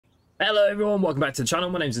Hello everyone, welcome back to the channel.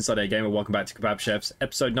 My name's InsideAgameR. Welcome back to Kebab Chefs,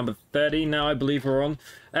 episode number 30 now I believe we're on.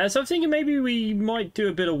 So I'm thinking maybe we might do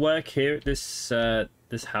a bit of work here at this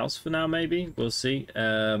this house for now, maybe. We'll see.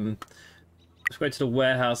 Let's go to the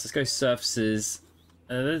warehouse, let's go surfaces.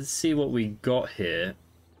 Let's see what we got here.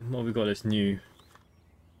 What we got is new. I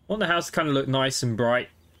want the house to kind of look nice and bright.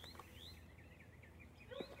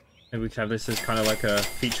 Maybe we can have this as kind of like a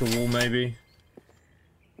feature wall maybe.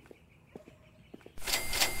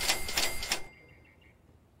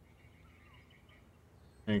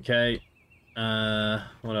 Okay,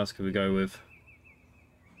 what else could we go with?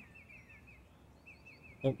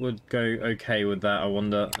 What would go okay with that, I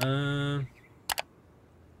wonder?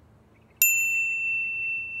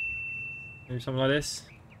 Maybe something like this?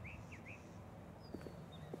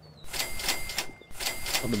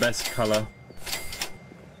 Not the best colour.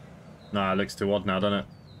 Nah, it looks too odd now, doesn't it?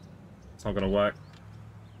 It's not gonna work.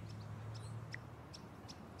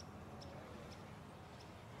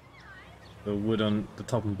 The wood on the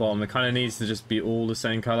top and bottom, it kind of needs to just be all the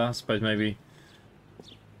same colour. I suppose maybe.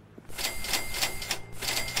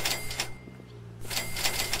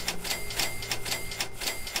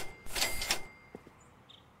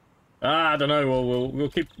 I don't know. We'll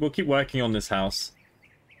keep working on this house.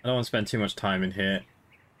 I don't want to spend too much time in here.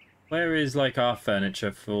 Where is like our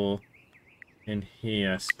furniture for in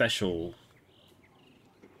here? Special.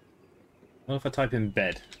 What if I type in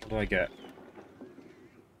bed? What do I get?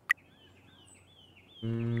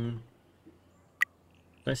 Don't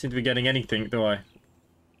seem to be getting anything, do I?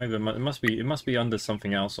 Maybe it must be under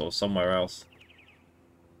something else or somewhere else.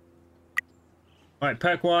 Alright,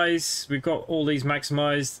 perk wise, we've got all these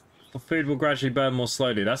maximized. The food will gradually burn more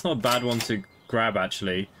slowly. That's not a bad one to grab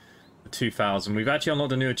actually. The 2000. We've actually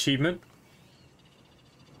unlocked a new achievement.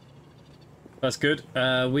 That's good.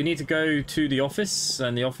 We need to go to the office,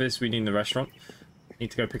 and the office we need the restaurant. Need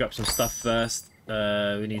to go pick up some stuff first.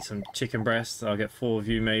 We need some chicken breasts. I'll get 4 of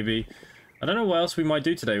you maybe. I don't know what else we might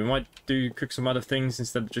do today. We might cook some other things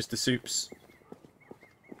instead of just the soups.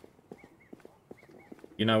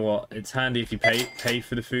 You know what? It's handy if you pay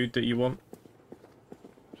for the food that you want.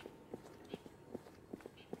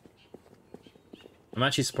 I'm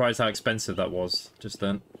actually surprised how expensive that was just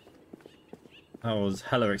then. That was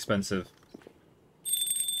hella expensive.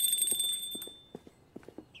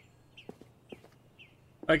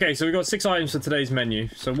 Okay, so we've got 6 items for today's menu.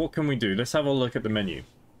 So what can we do? Let's have a look at the menu.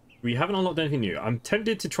 We haven't unlocked anything new. I'm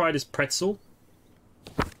tempted to try this pretzel.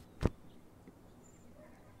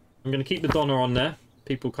 I'm going to keep the doner on there.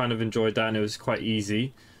 People kind of enjoyed that and it was quite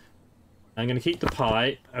easy. I'm going to keep the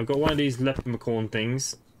pie. I've got one of these leprechaun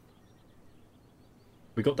things.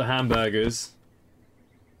 We got the hamburgers.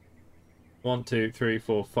 1, 2, 3,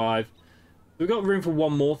 4, 5. We've got room for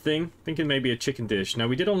one more thing. Thinking maybe a chicken dish. Now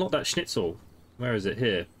we did unlock that schnitzel. Where is it?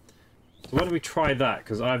 Here. So why don't we try that?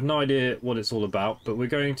 Because I have no idea what it's all about. But we're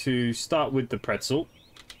going to start with the pretzel.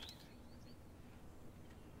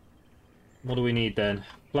 What do we need then?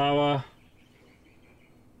 Flour.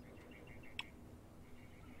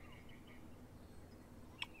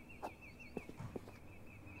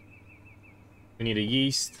 We need a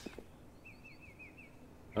yeast.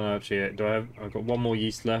 Actually, I've got one more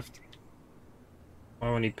yeast left. Why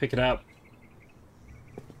do I need to pick it up?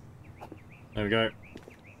 There we go.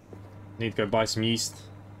 Need to go buy some yeast.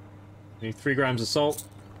 Need 3 grams of salt.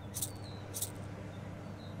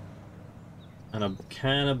 And a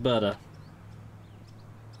can of butter.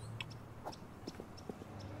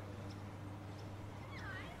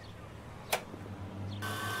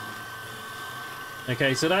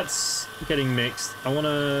 Okay, so that's getting mixed. I want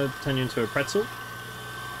to turn you into a pretzel.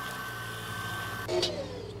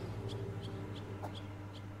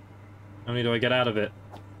 How many do I get out of it?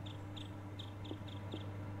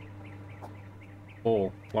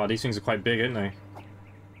 4. Wow, these things are quite big, aren't they?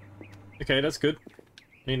 Okay, that's good.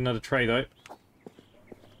 Need another tray, though.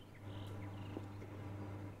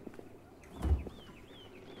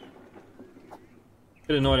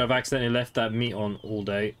 Bit annoyed I've accidentally left that meat on all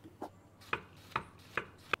day.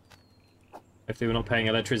 Hopefully we're not paying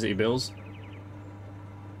electricity bills.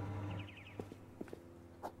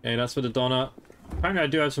 Okay, that's for the doner. Apparently I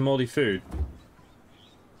do have some moldy food.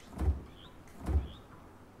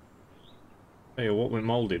 Hey, what went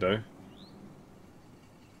moldy though?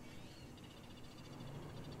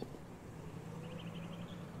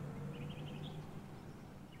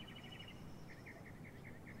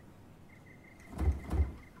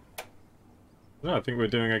 No, I think we're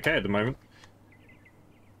doing okay at the moment.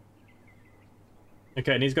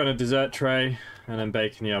 Okay, and he's got a dessert tray and then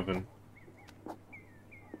bake in the oven.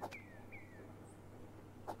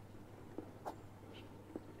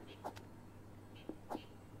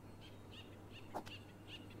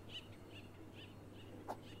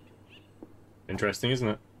 Interesting, isn't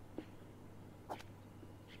it?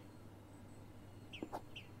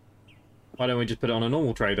 Why don't we just put it on a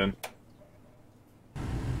normal tray then?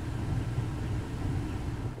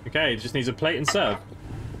 Okay, it just needs a plate and serve.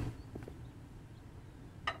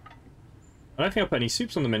 I don't think I put any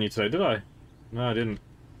soups on the menu today, did I? No, I didn't.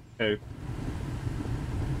 Oh.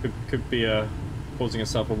 Could be causing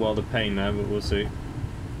herself a world of pain there, but we'll see.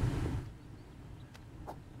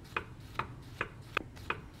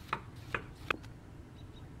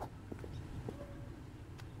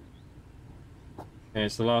 Okay,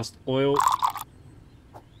 it's the last oil.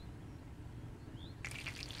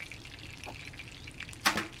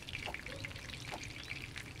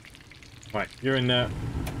 Right, you're in there.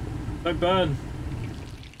 Don't burn.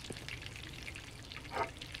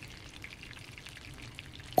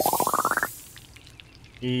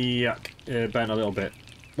 Yuck. It burnt a little bit.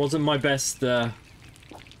 Wasn't my best go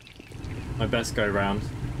round.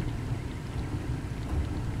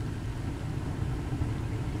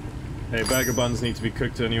 Hey, burger buns need to be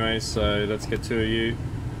cooked anyway, so let's get 2 of you.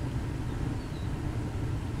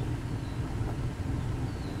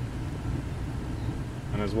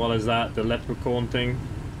 And as well as that, the leprechaun thing.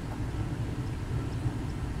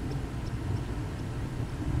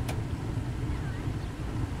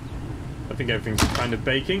 I think everything's kind of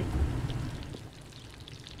baking.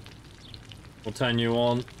 We'll turn you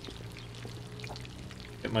on.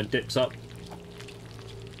 Get my dips up.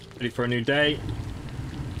 Ready for a new day.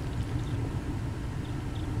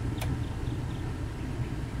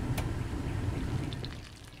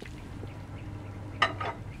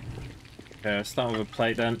 Okay, start with a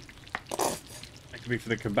plate then. That could be for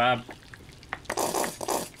the kebab.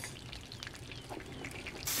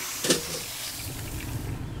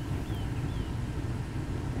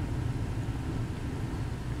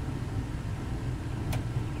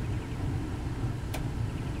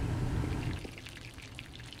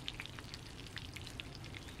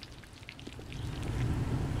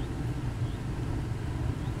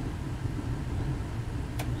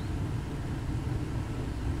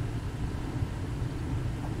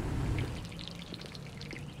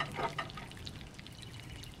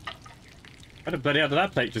 Where the bloody hell did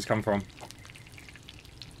that plate just come from?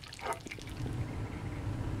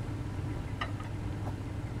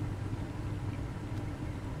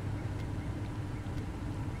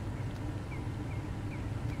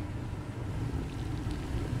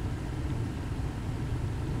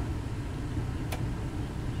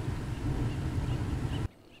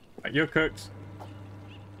 Right, you're cooked.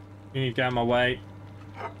 You need to get out of my way.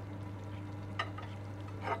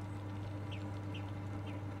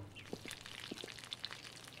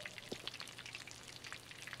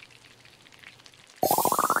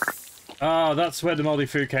 Oh, that's where the moldy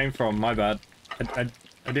food came from. My bad. I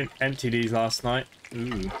didn't empty these last night.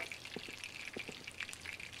 Ooh.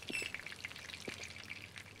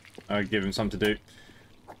 I'll give him something to do.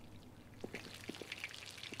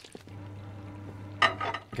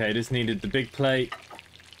 Okay, this needed the big plate.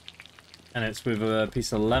 And it's with a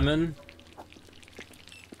piece of lemon.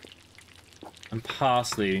 And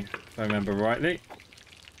parsley, if I remember rightly.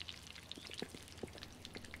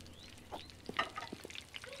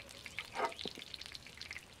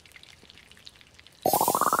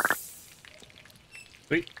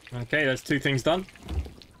 Sweet. Okay, that's 2 things done.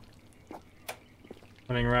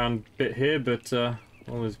 Running around a bit here, but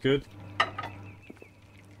all is good.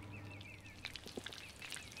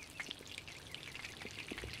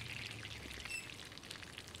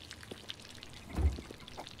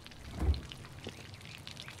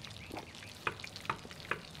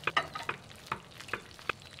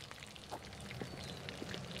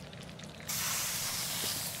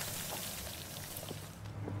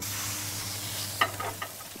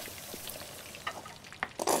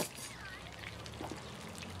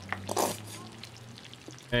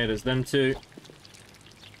 Okay, there's them 2.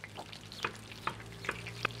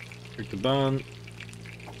 Cook the bun.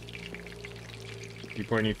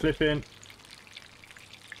 Before any flipping.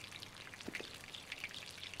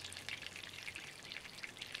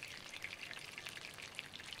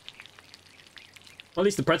 Well, at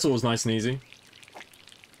least the pretzel was nice and easy.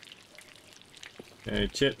 Okay,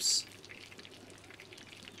 chips.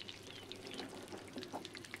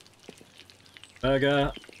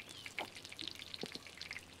 Burger.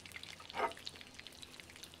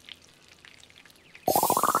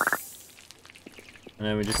 And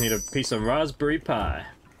then we just need a piece of raspberry pie.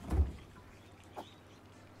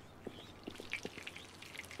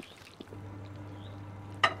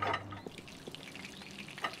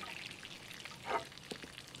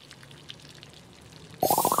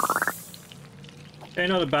 Okay,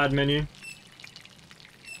 not a bad menu.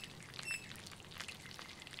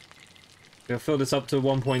 I'll fill this up to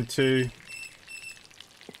 1.2.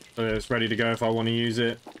 So it's ready to go if I want to use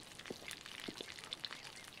it.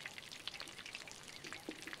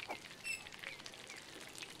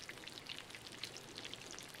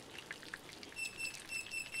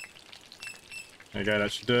 There you go,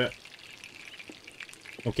 that should do it.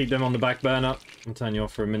 I'll keep them on the back burner. I'll turn you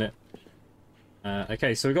off for a minute.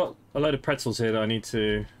 Okay, so we've got a load of pretzels here that I need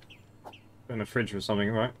to put in the fridge or something,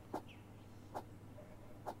 right?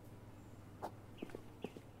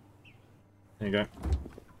 There you go.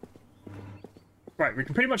 Right, we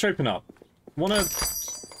can pretty much open up. Want to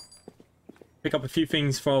pick up a few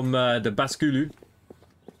things from the Baskulu.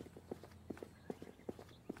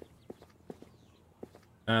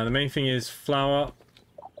 The main thing is flour.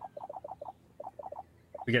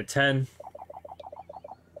 We get 10.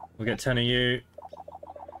 We'll get 10 of you.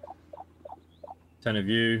 10 of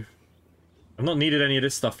you. I've not needed any of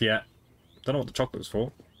this stuff yet. Don't know what the chocolate was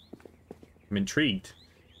for. I'm intrigued.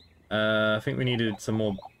 I think we needed some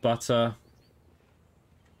more butter.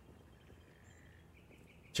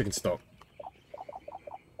 Chicken stock.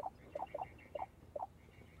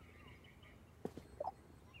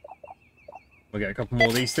 We'll get a couple more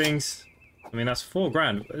of these things. I mean, that's $4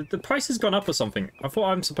 grand. The price has gone up or something. I thought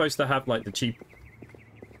I'm supposed to have, like, the cheap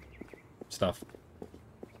stuff.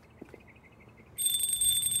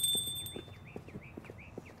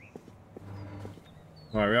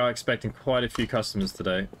 Alright, we are expecting quite a few customers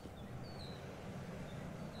today.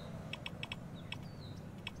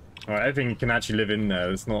 Alright, everything can actually live in there.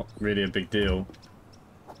 It's not really a big deal.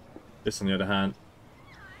 This, on the other hand.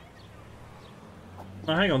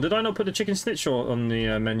 Oh, hang on. Did I not put the chicken schnitzel on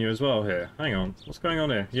the menu as well here? Hang on. What's going on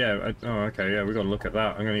here? Yeah. Oh, okay. Yeah, we got to look at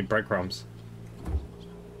that. I'm going to need breadcrumbs.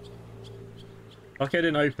 Okay, it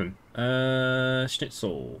didn't open.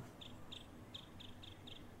 Schnitzel.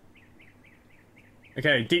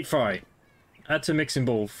 Okay, deep fry. Add to mixing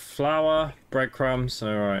bowl. Flour, breadcrumbs.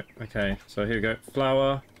 Alright. Okay, so here we go.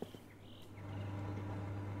 Flour.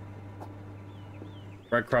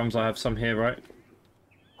 Breadcrumbs, I have some here, right?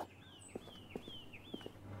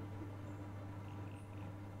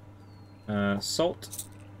 Salt.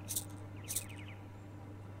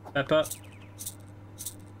 Pepper.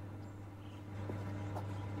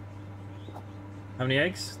 How many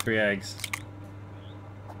eggs? 3 eggs.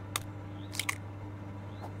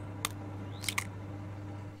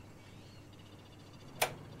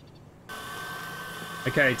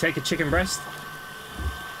 Okay, take a chicken breast.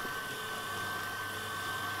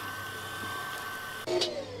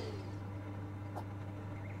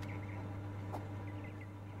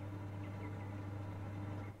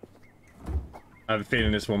 I have a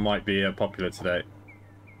feeling this one might be popular today.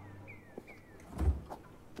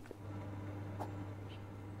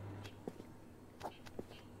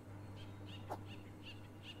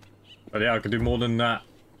 But yeah, I could do more than that.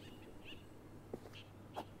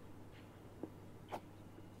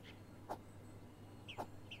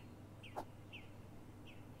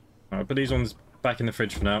 Alright, put these ones back in the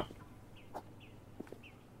fridge for now.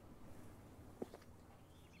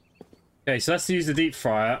 Okay, so let's use the deep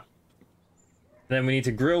fryer. Then we need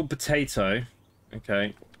to grill potato.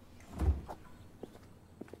 Okay.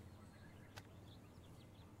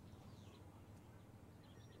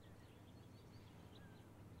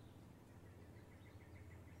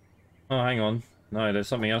 Oh, hang on. No, there's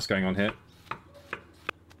something else going on here.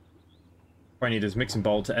 I need this mixing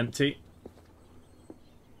bowl to empty.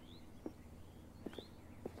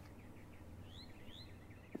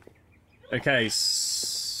 Okay.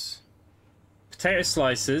 Potato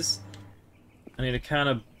slices. I need a can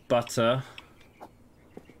of butter.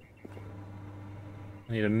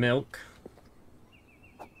 I need a milk.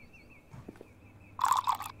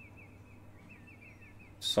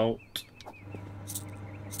 Salt.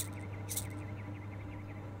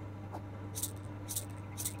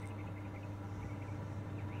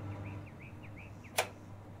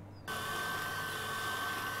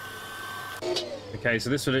 Okay, so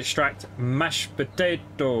this will extract mashed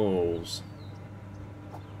potatoes.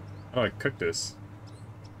 How do I cook this?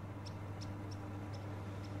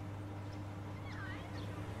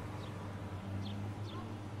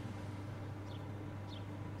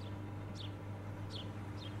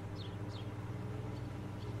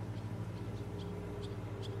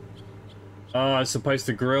 Oh, I was supposed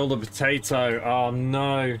to grill the potato. Oh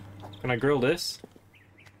no. Can I grill this?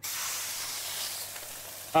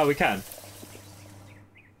 Oh, we can.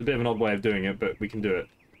 It's a bit of an odd way of doing it, but we can do it.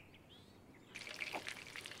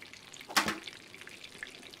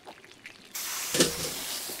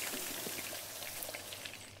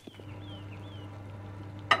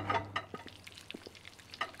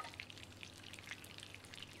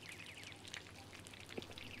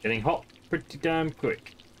 Getting hot pretty damn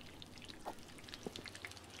quick.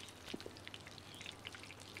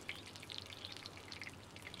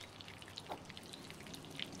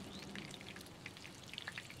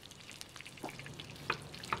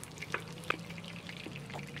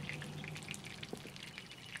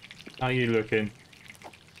 How are you looking?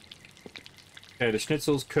 Okay, the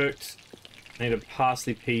schnitzel's cooked. Need a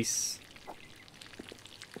parsley piece.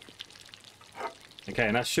 Okay,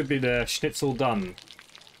 and that should be the schnitzel done.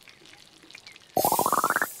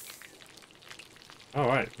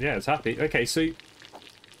 Alright, yeah, it's happy. Okay, so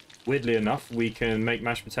weirdly enough, we can make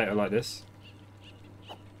mashed potato like this.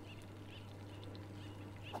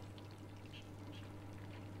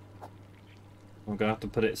 I'm gonna have to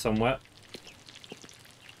put it somewhere.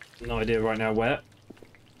 No idea right now where.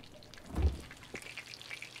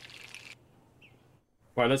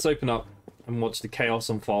 Right, let's open up and watch the chaos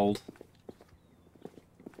unfold.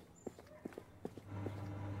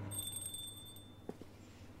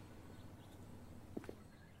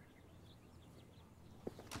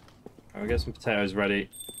 I'll get some potatoes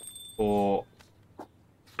ready for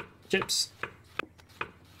chips.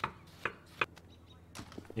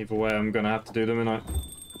 Either way, I'm gonna have to do them, innit?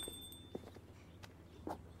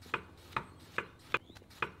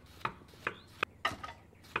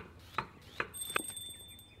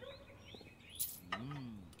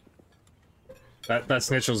 That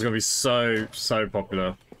schnitzel's gonna be so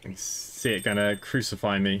popular. I can see it gonna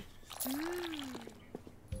crucify me.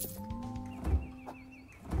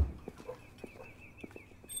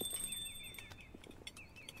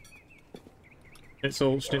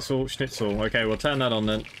 Schnitzel, schnitzel, schnitzel. Okay, we'll turn that on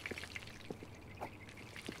then.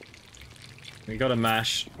 We got a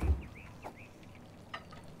mash.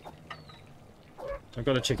 I've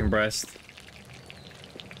got a chicken breast.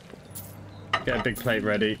 Get a big plate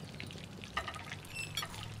ready.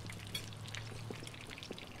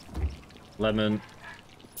 Lemon.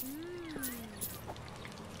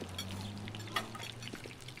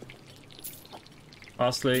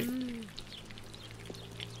 Parsley.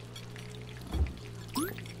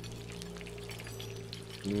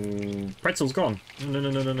 Pretzel's gone.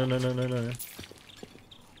 No.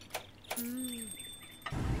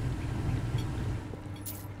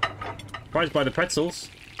 Surprised by the pretzels.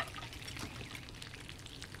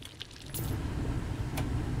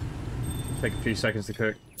 Take a few seconds to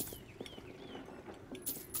cook.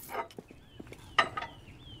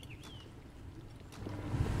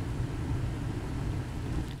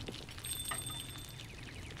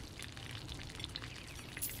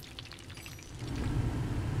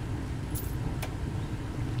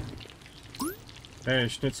 Hey,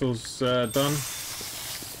 schnitzel's done.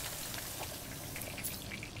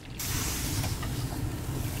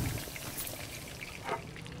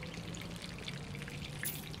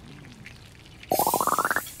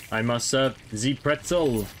 I must serve the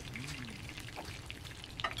pretzel.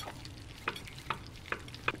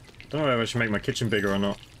 Don't know if I should make my kitchen bigger or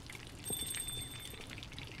not.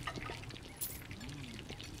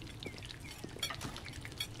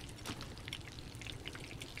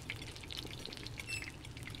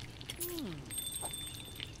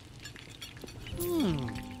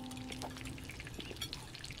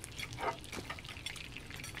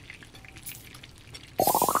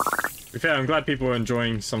 To be fair, I'm glad people are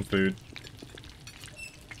enjoying some food.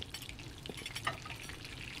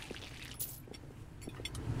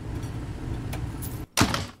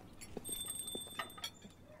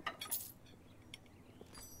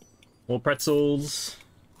 More pretzels.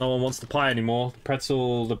 No one wants the pie anymore.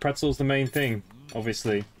 The pretzel's the main thing,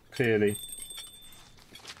 obviously, clearly.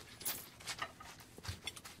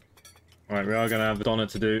 Alright, we are gonna have a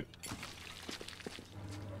donut to do.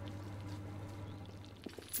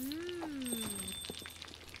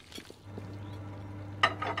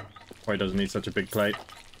 Probably doesn't need such a big plate.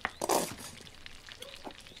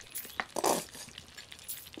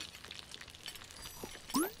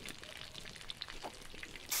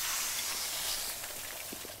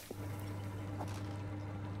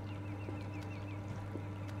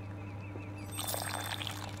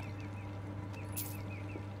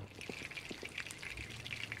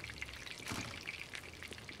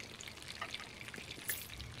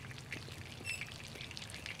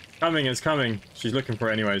 Coming, it's coming. She's looking for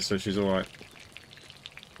it anyway, so she's alright.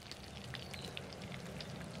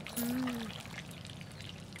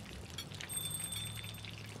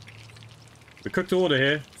 We cooked to order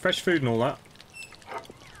here. Fresh food and all that.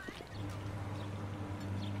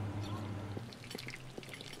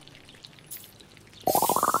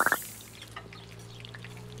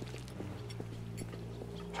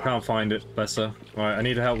 Can't find it, bless her. Right, I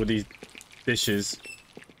need help with these dishes.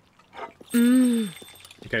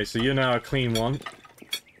 Okay, so you're now a clean one.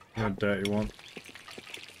 You're a dirty one.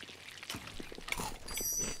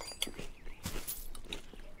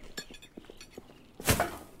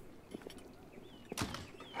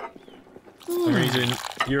 For some reason,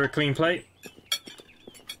 you're a clean plate.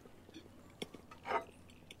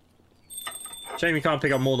 Shame you can't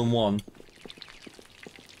pick up more than one.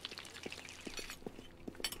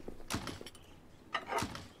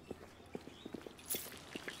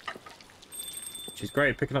 She's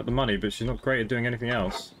great at picking up the money, but she's not great at doing anything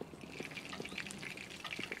else.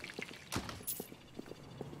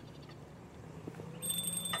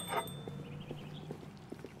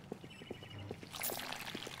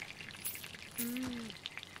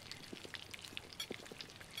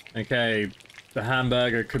 Okay, the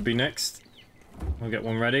hamburger could be next. We'll get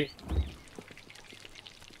one ready.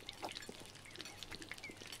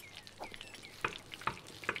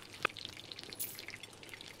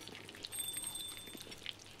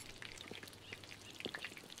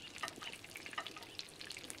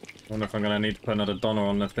 I wonder if I'm gonna need to put another doner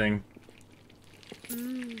on the thing.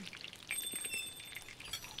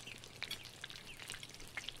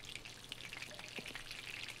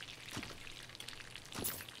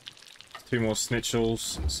 Two more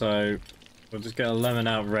schnitzel's, so we'll just get a lemon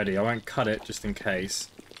out ready. I won't cut it just in case.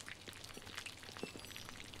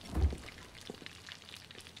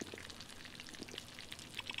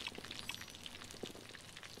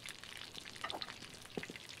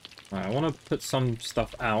 Right, I want to put some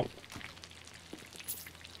stuff out.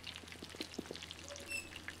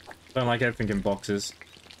 Don't like everything in boxes.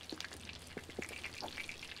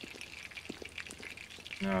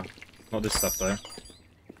 No, not this stuff though.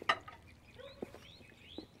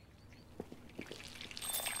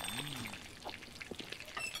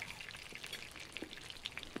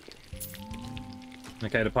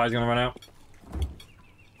 Okay, the pie's gonna run out.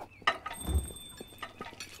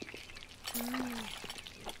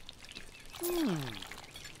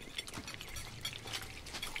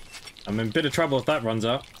 I'm in a bit of trouble if that runs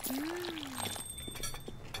out.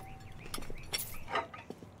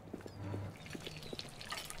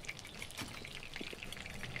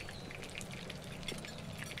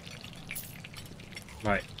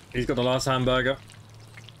 Right, he's got the last hamburger.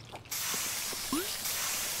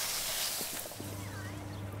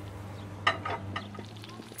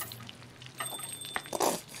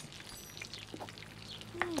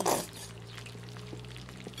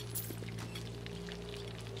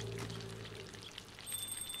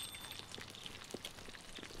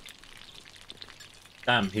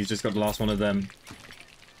 Damn, he's just got the last one of them.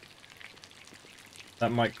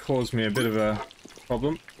 That might cause me a bit of a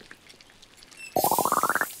problem.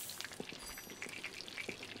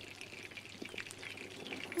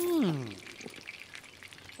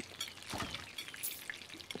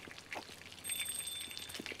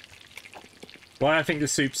 Well, I think the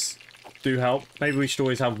soups do help. Maybe we should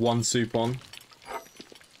always have one soup on.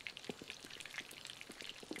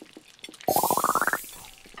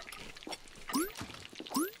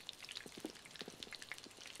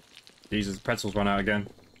 Jesus, the pretzels run out again.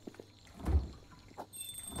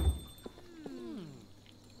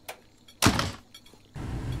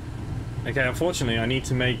 Okay, unfortunately, I need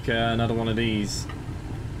to make another one of these.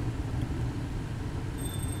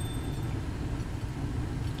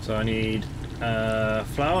 So I need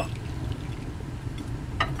flour.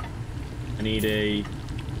 I need a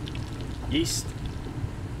yeast.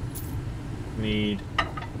 I need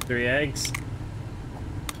 3 eggs.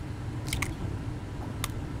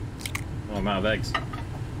 Oh, I'm out of eggs.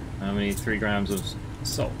 And we need 3 grams of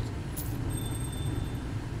salt.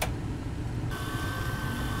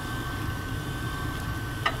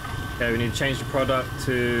 Okay, we need to change the product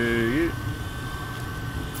to...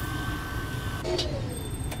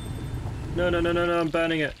 No, no, no, no, no, I'm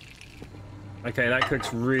burning it. Okay, that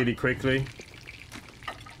cooks really quickly.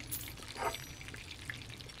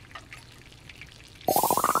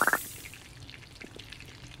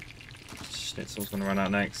 Schnitzel's gonna run out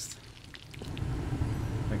next.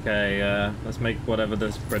 Okay, let's make whatever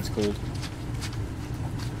this bread's called.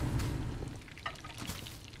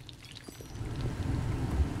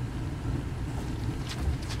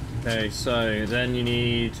 Okay, so then you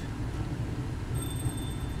need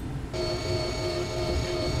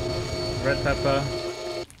red pepper,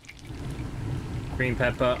 green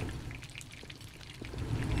pepper,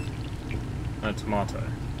 and a tomato.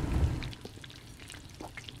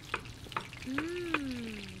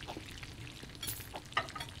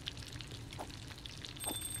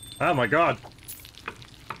 Oh my god!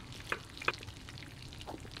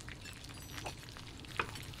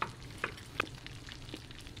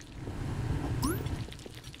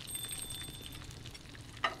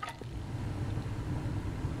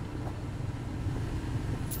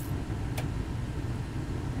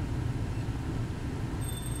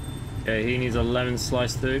 Okay, he needs a lemon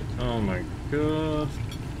slice too. Oh my god.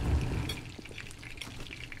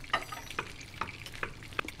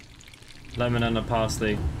 Lemon and a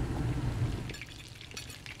parsley.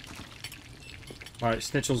 Alright,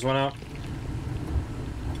 Schnitzel's run out.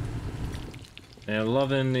 They're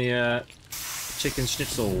loving the chicken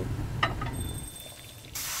schnitzel.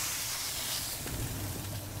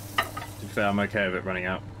 To be fair, I'm okay with it running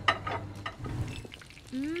out.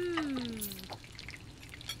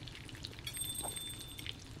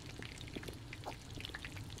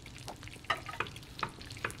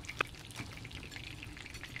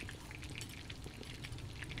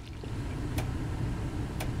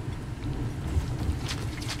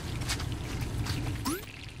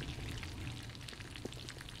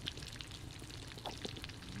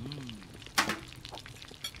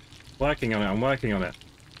 Working on it, I'm working on it.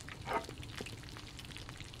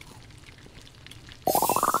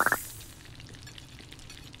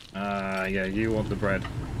 Yeah, you want the bread.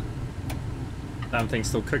 Damn thing's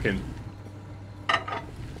still cooking.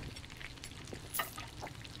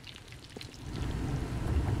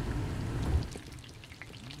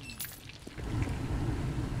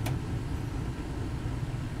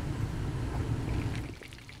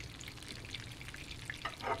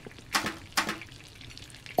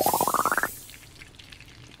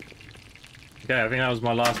 Okay, I think that was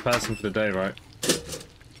my last person for the day, right?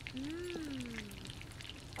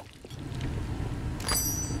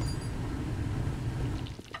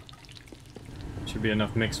 Should be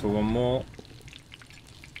enough mix for one more.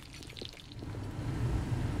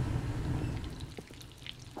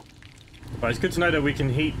 But it's good to know that we can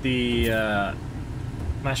heat the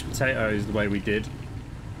mashed potatoes the way we did.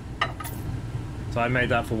 So I made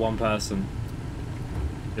that for one person.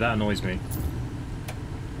 Yeah, that annoys me.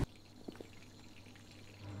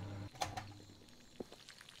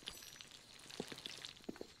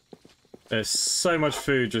 There's so much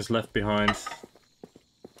food just left behind.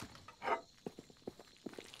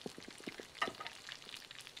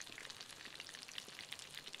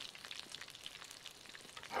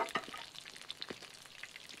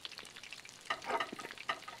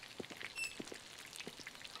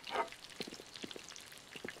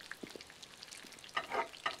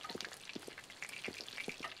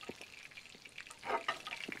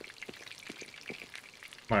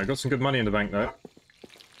 Alright, got some good money in the bank though.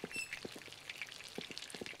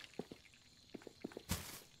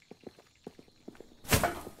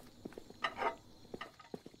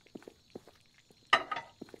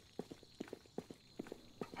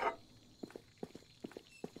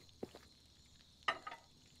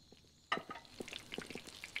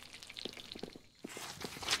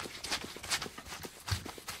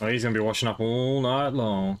 Oh, he's gonna be washing up all night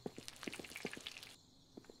long.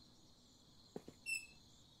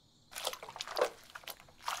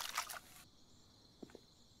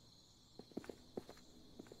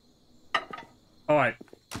 Alright,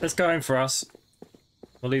 let's go in for us.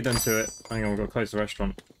 We'll leave them to it. Hang on, we've got to close the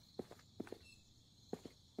restaurant.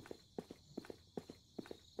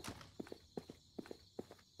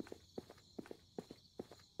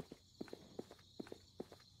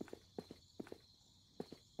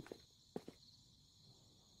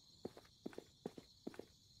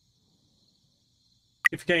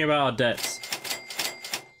 Keep forgetting about our debts.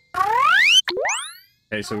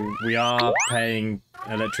 Okay, so we are paying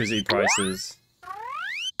electricity prices.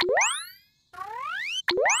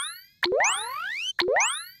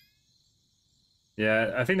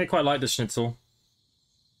 Yeah, I think they quite like the schnitzel.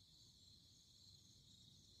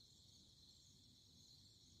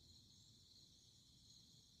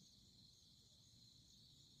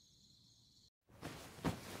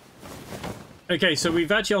 Okay, so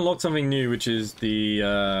we've actually unlocked something new, which is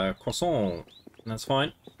the croissant. That's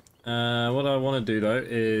fine. What I want to do though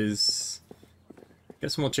is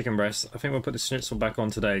get some more chicken breasts. I think we'll put the schnitzel back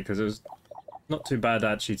on today because it was not too bad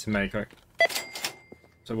actually to make. Right?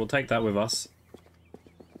 So we'll take that with us.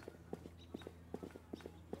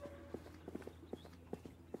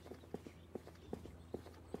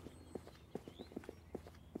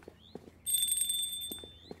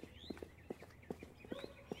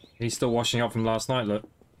 He's still washing up from last night, look.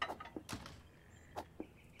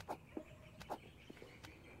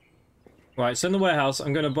 Right, so in the warehouse,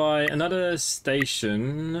 I'm going to buy another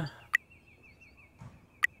station. One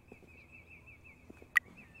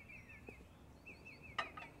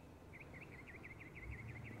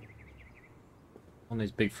of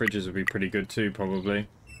these big fridges would be pretty good too, probably.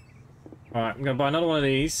 Alright, I'm going to buy another one of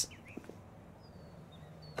these.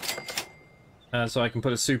 So I can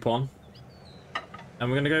put a soup on. And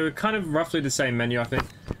we're going to go with kind of roughly the same menu, I think.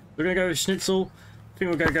 We're going to go with schnitzel. I think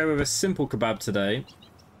we're going to go with a simple kebab today.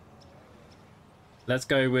 Let's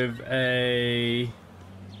go with a...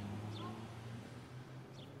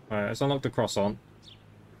 Alright, let's unlock the croissant.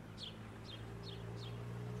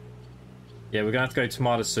 Yeah, we're gonna have to go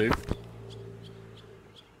tomato soup.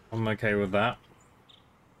 I'm okay with that.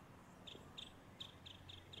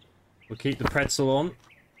 We'll keep the pretzel on.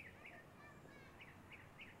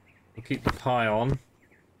 We'll keep the pie on.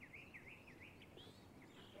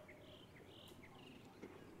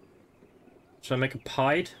 Should I make a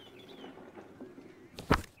pied?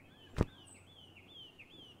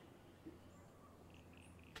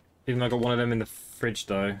 Even though I got one of them in the fridge,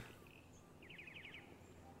 though.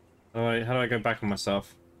 Alright, how do I go back on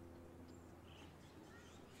myself?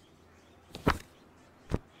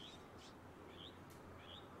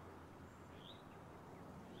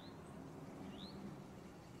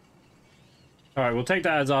 Alright, we'll take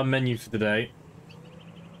that as our menu for the day.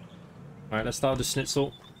 Alright, let's start with the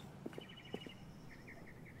schnitzel.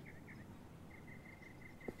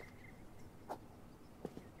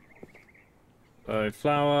 So,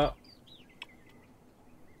 flour.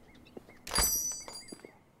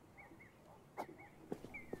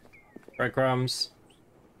 Breadcrumbs.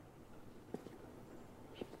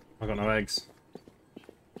 I got no eggs.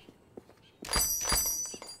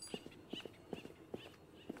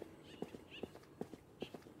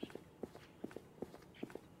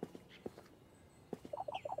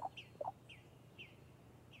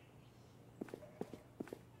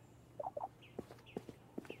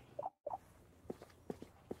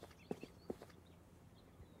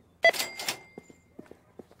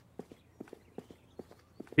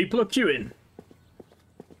 People are queuing.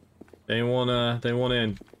 They want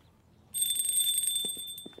in.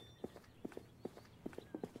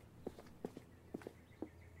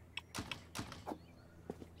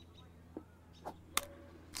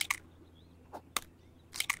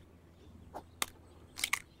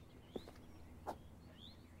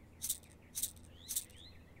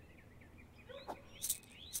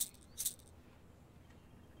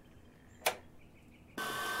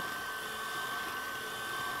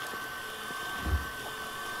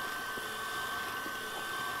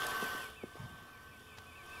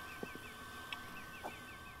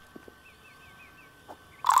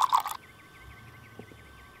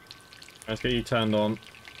 Let's get you turned on.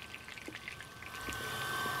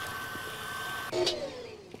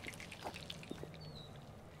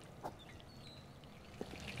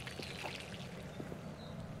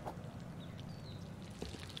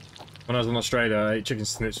 When I was in Australia, I ate chicken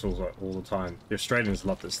schnitzels like, all the time. The Australians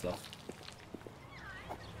love this stuff.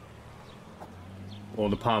 Or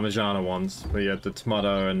the Parmigiana ones, where you had the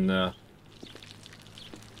tomato and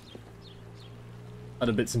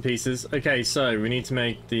other bits and pieces. Okay, so we need to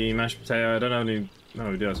make the mashed potato. I don't know any... No,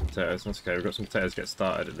 we do have some potatoes. That's okay. We've got some potatoes to get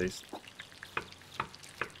started at least.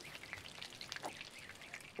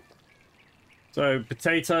 So,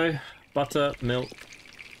 potato, butter, milk.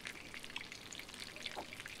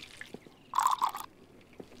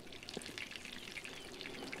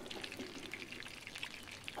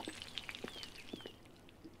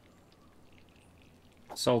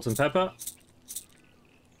 Salt and pepper.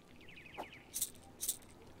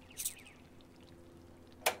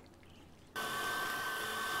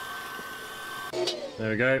 There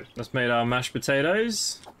we go. That's made our mashed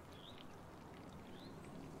potatoes.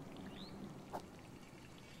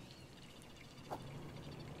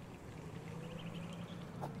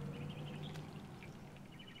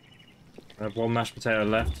 I have one mashed potato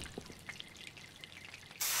left.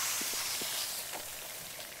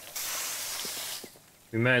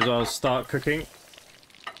 We may as well start cooking.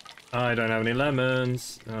 I don't have any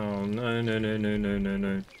lemons. Oh, no, no, no, no, no, no,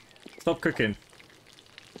 no. Stop cooking.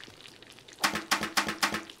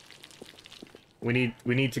 We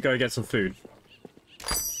need to go get some food.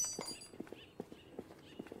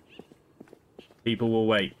 People will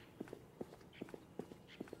wait.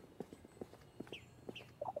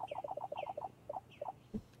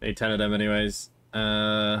 Need 10 of them anyways.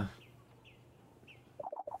 Get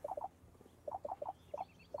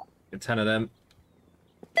 10 of them.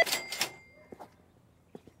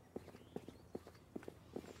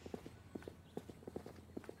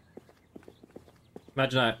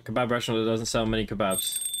 Imagine that kebab restaurant that doesn't sell many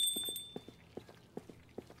kebabs.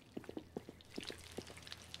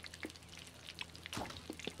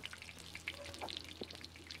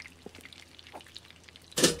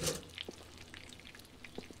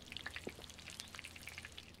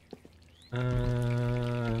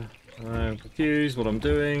 I'm confused what I'm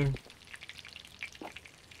doing.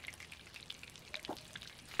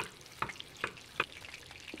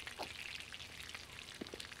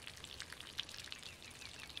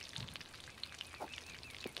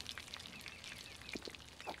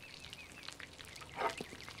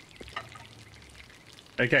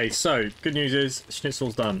 Okay, so good news is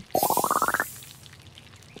schnitzel's done.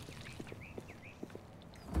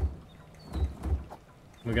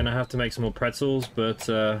 We're gonna have to make some more pretzels, but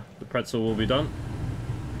the pretzel will be done.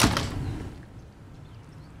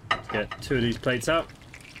 Let's get 2 of these plates out.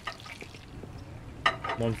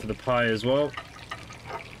 One for the pie as well.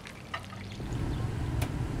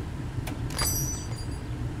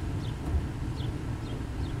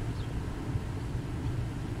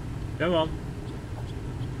 Come on.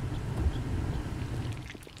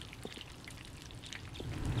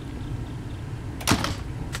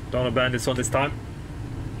 Don't want to burn this one this time.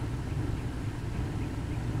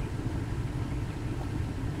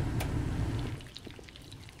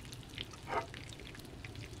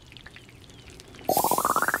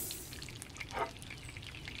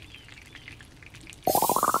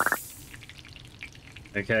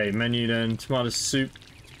 Okay, menu then. Tomato soup.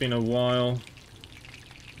 It's been a while.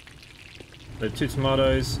 So 2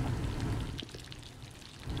 tomatoes.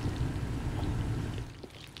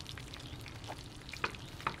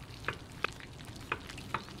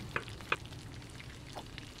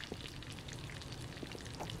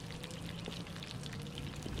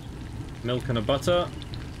 Milk and a butter.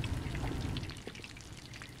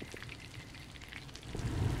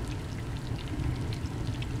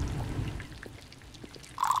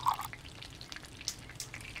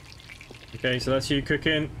 Okay, so that's you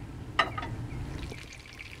cooking.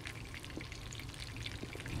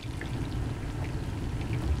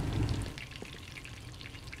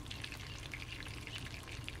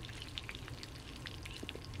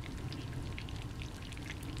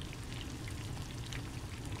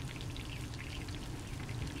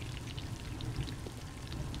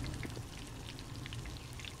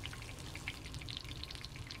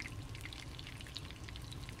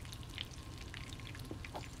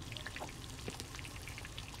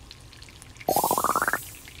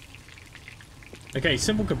 Okay,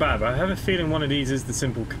 simple kebab. I have a feeling one of these is the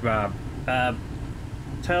simple kebab.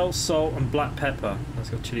 Tail, salt, and black pepper.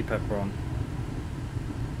 That's got chili pepper on.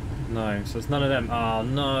 No, so it's none of them. Oh,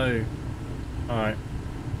 no. Alright.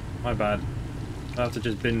 My bad. I have to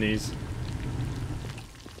just bin these.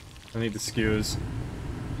 I need the skewers.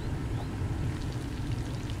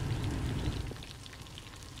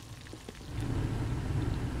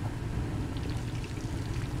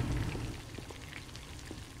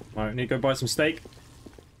 Alright, need to go buy some steak.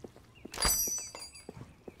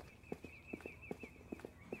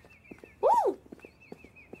 Woo!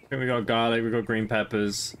 I think we got garlic, we got green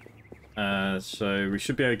peppers. So we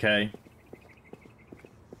should be okay.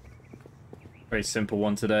 Very simple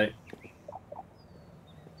one today.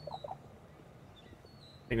 I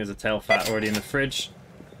think there's a tail fat already in the fridge.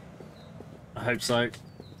 I hope so.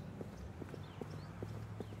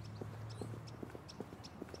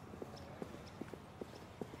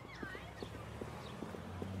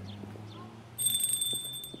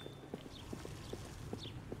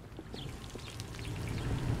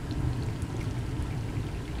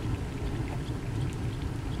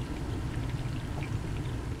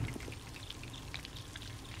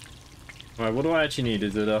 Right, what do I actually need?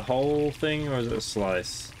 Is it a whole thing or is it a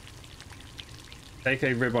slice? Take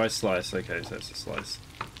a ribeye slice. Okay, so it's a slice.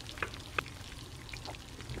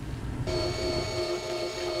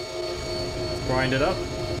 Let's grind it up.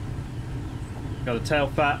 Got a tail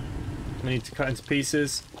fat. We need to cut into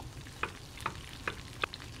pieces.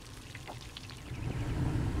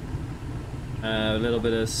 A little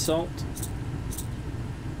bit of salt.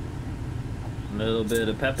 A little bit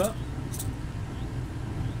of pepper.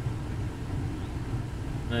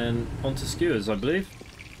 And onto skewers, I believe.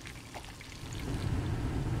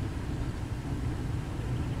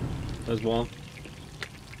 There's one.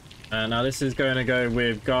 And now this is going to go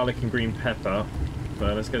with garlic and green pepper.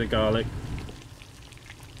 So let's get a garlic.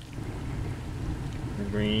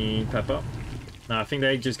 And green pepper. Now I think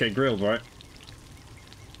they just get grilled, right?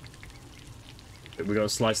 But we got to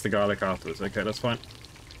slice the garlic afterwards. Okay, that's fine.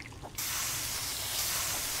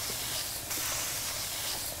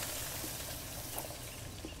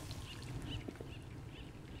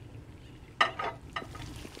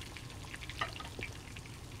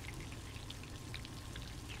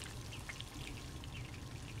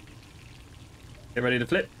 Get ready to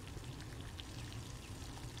flip.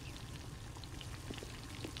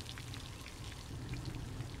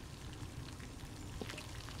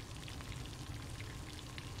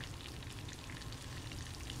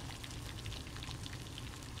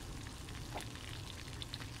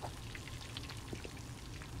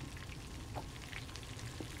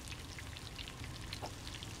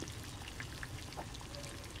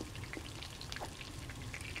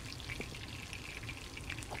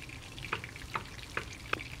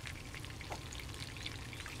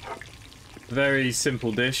 Very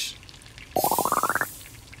simple dish.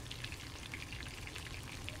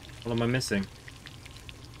 What am I missing?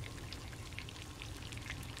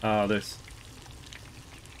 Oh, this.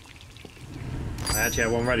 I actually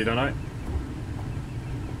have one ready, don't I?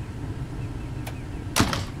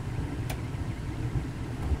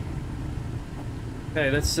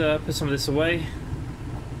 Okay, let's put some of this away.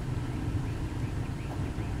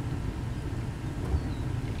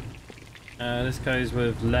 This goes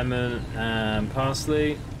with lemon and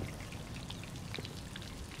parsley.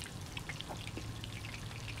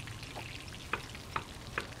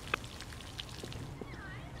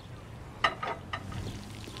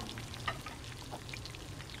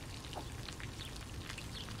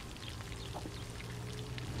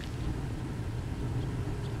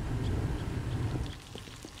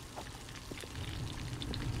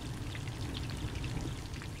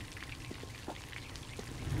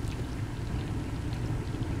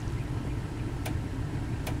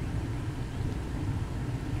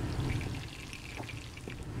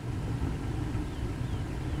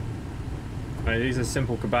 Right, these are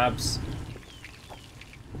simple kebabs.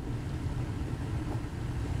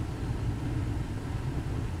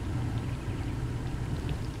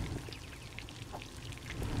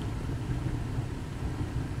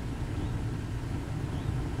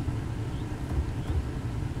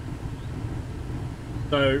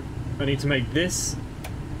 So I need to make this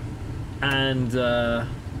and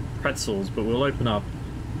pretzels, but we'll open up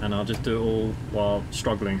and I'll just do it all while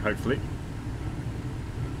struggling, hopefully.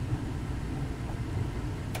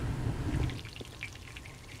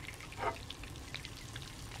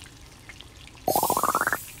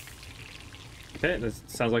 Okay, that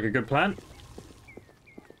sounds like a good plan.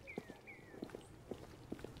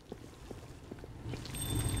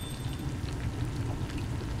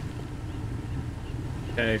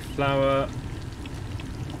 Okay, flour,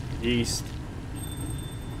 yeast,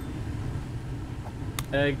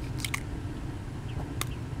 egg,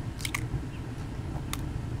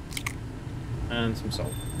 and some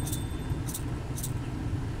salt.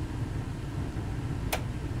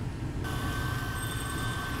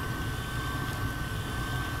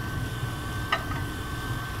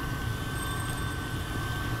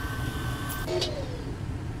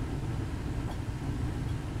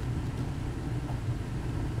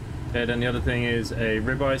 Okay, then the other thing is a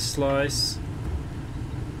ribeye slice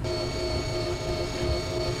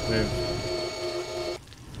with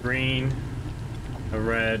green, a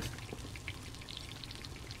red,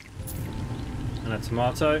 and a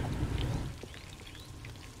tomato.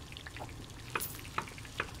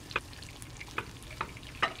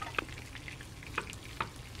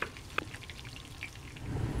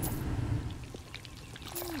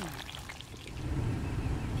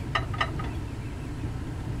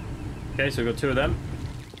 Okay, so we've got two of them.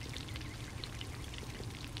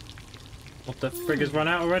 What the frig has run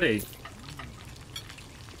out already?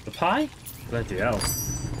 The pie? Bloody hell.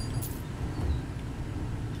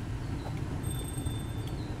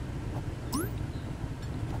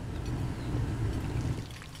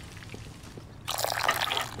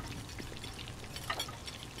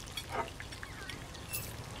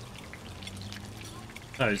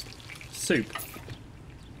 Oh, it's soup.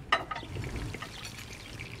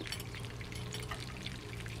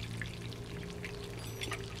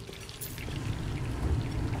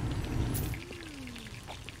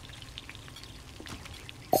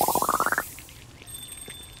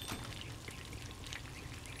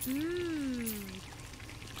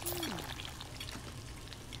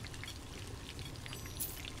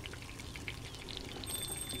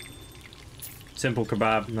 Simple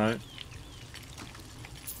kebab, no.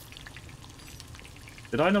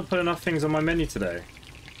 Did I not put enough things on my menu today?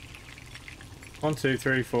 1, 2,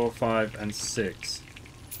 3, 4, 5, and 6.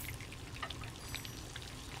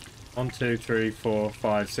 1, 2, 3, 4,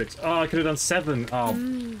 5, 6. Oh, I could have done 7.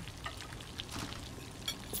 Oh.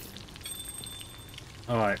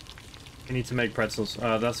 Alright. You need to make pretzels.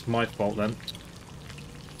 That's my fault then.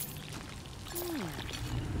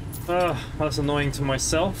 That's annoying to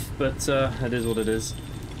myself, but it is what it is.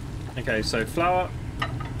 Okay, so flour.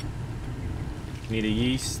 Need a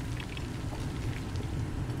yeast.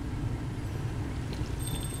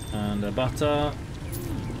 And a butter.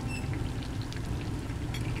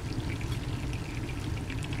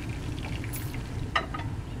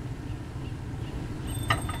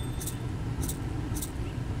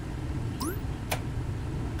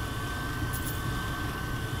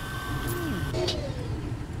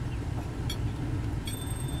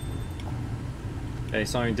 Okay,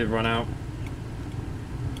 something did run out.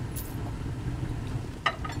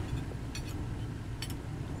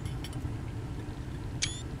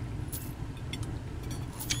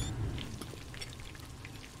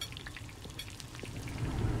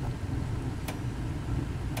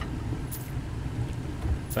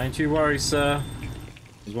 Don't you worry, sir.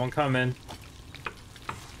 There's one coming.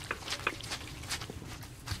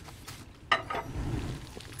 I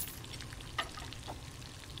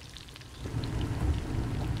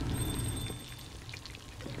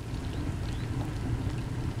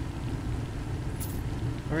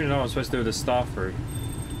don't really know what I'm supposed to do with the star fruit.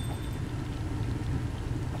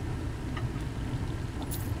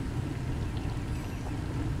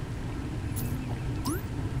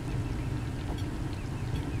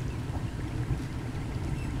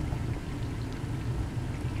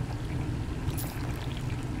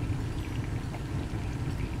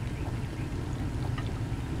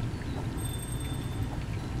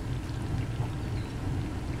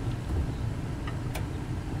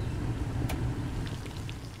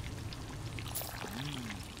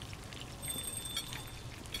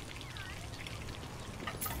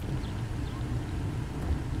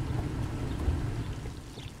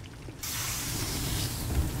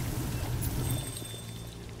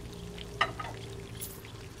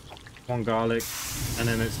 One garlic, and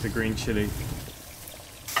then it's the green chili.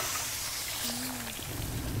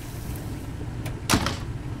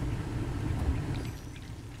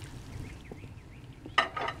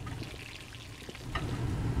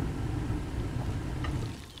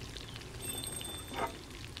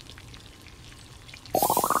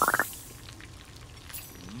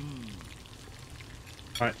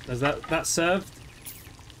 Right, is that served?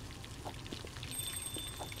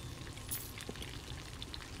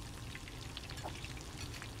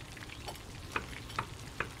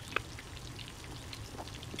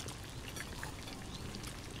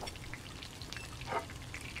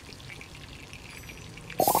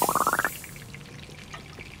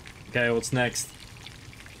 Okay, what's next?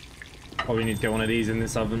 Probably need to get one of these in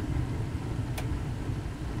this oven.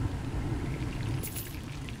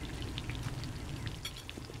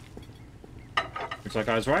 Looks like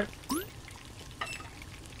I was right.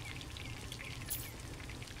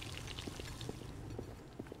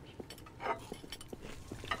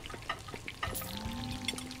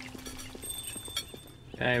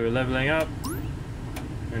 Okay, we're leveling up.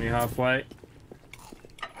 Only halfway.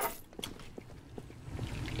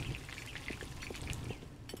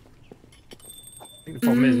 I think the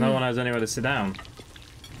problem is no one has anywhere to sit down.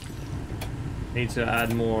 Need to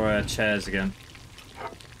add more chairs again.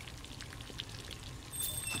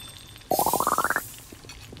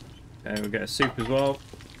 Okay, we'll get a soup as well.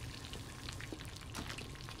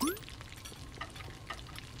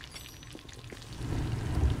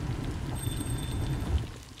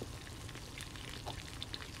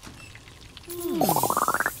 I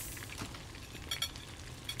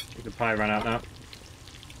think the pie ran out now.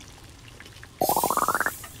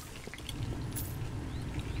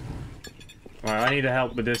 Alright, I need to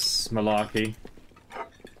help with this malarkey.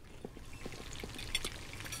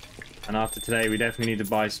 And after today, we definitely need to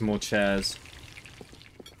buy some more chairs.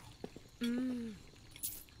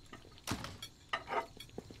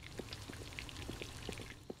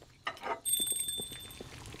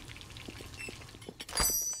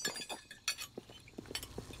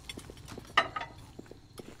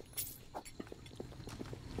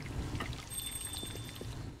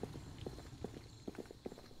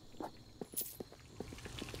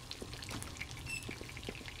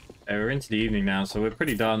 Okay, we're into the evening now, so we're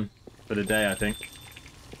pretty done for the day, I think.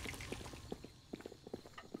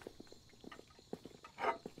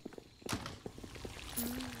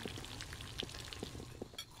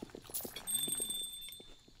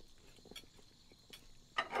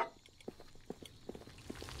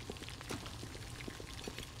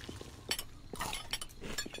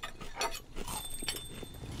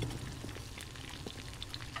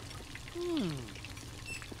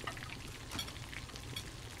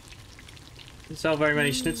 Didn't sell very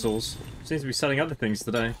many schnitzels. Seems to be selling other things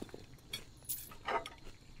today.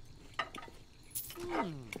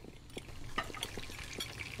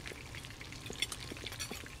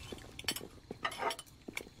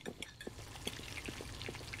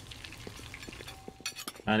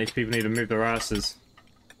 And these people need to move their asses.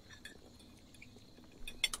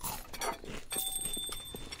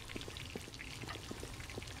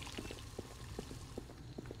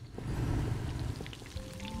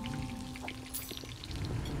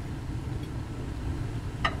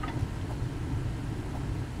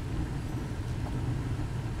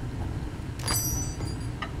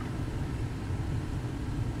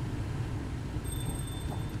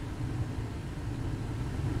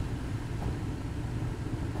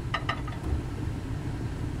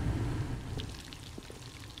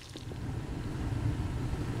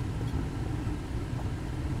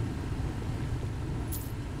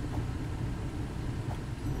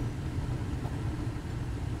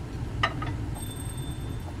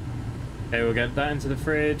 Okay, we'll get that into the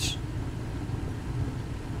fridge.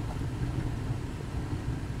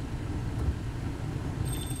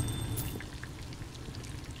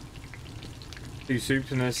 Two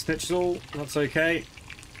soups and a schnitzel. That's okay.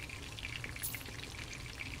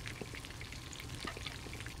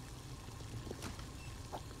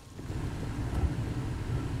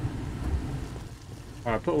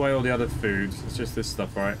 Alright, put away all the other foods. It's just this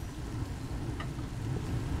stuff, right?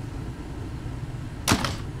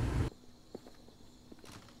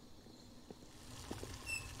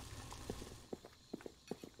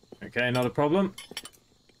 Okay, not a problem.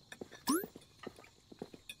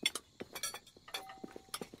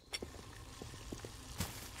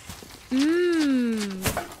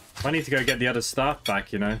 I need to go get the other stuff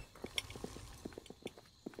back, you know.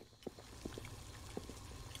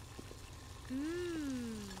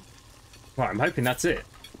 Right, I'm hoping that's it.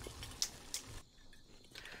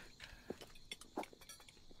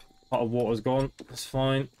 Pot of water's gone. That's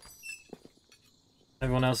fine.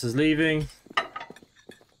 Everyone else is leaving.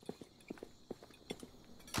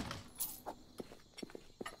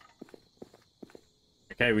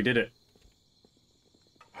 Okay, we did it.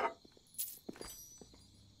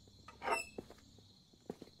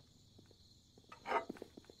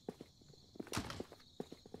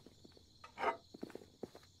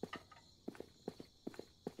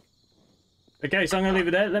 Okay, so I'm going to leave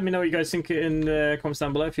it there. Let me know what you guys think in the comments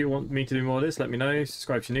down below. If you want me to do more of this, let me know.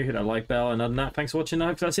 Subscribe if you're new, hit that like bell. And other than that, thanks for watching. I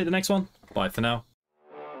hope to see you in the next one. Bye for now.